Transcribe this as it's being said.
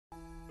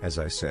As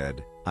I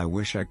said, I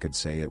wish I could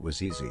say it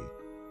was easy.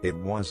 It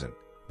wasn't,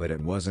 but it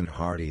wasn't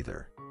hard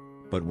either.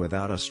 But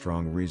without a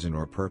strong reason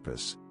or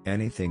purpose,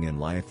 anything in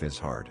life is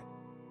hard.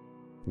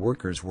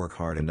 Workers work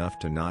hard enough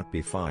to not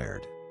be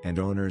fired, and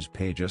owners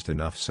pay just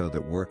enough so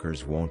that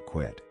workers won't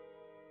quit.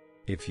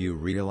 If you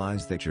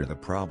realize that you're the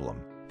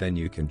problem, then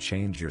you can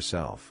change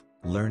yourself,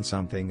 learn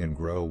something and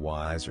grow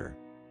wiser.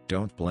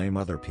 Don't blame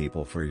other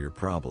people for your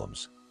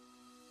problems.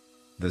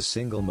 The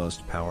single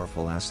most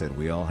powerful asset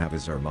we all have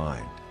is our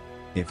mind.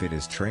 If it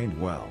is trained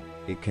well,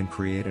 it can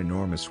create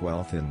enormous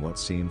wealth in what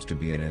seems to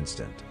be an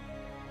instant.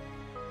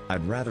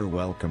 I'd rather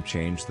welcome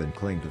change than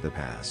cling to the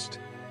past.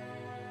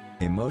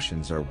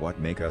 Emotions are what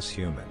make us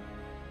human.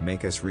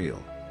 Make us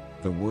real.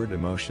 The word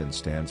emotion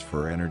stands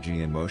for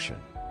energy in motion.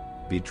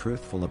 Be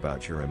truthful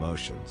about your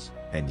emotions,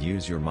 and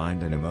use your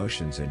mind and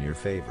emotions in your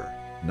favor,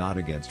 not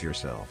against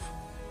yourself.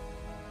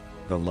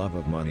 The love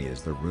of money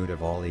is the root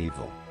of all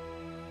evil.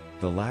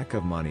 The lack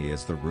of money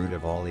is the root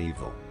of all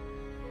evil.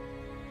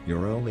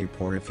 You're only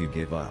poor if you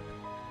give up.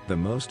 The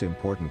most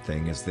important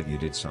thing is that you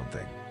did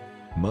something.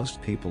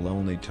 Most people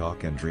only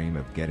talk and dream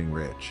of getting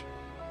rich.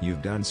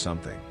 You've done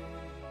something.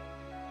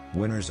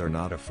 Winners are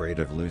not afraid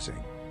of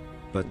losing.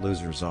 But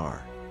losers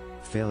are.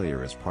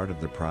 Failure is part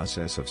of the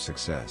process of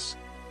success.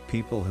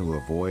 People who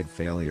avoid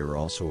failure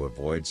also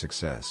avoid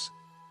success.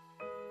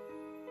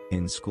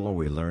 In school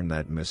we learn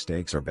that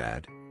mistakes are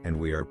bad, and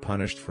we are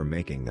punished for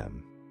making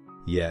them.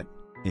 Yet,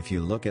 if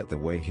you look at the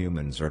way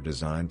humans are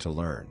designed to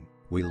learn,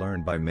 we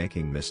learn by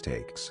making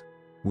mistakes.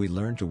 We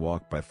learn to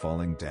walk by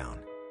falling down.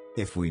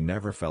 If we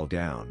never fell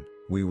down,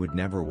 we would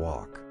never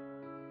walk.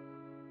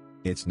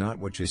 It's not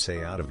what you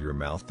say out of your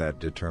mouth that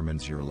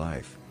determines your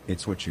life,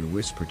 it's what you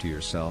whisper to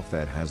yourself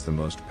that has the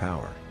most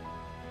power.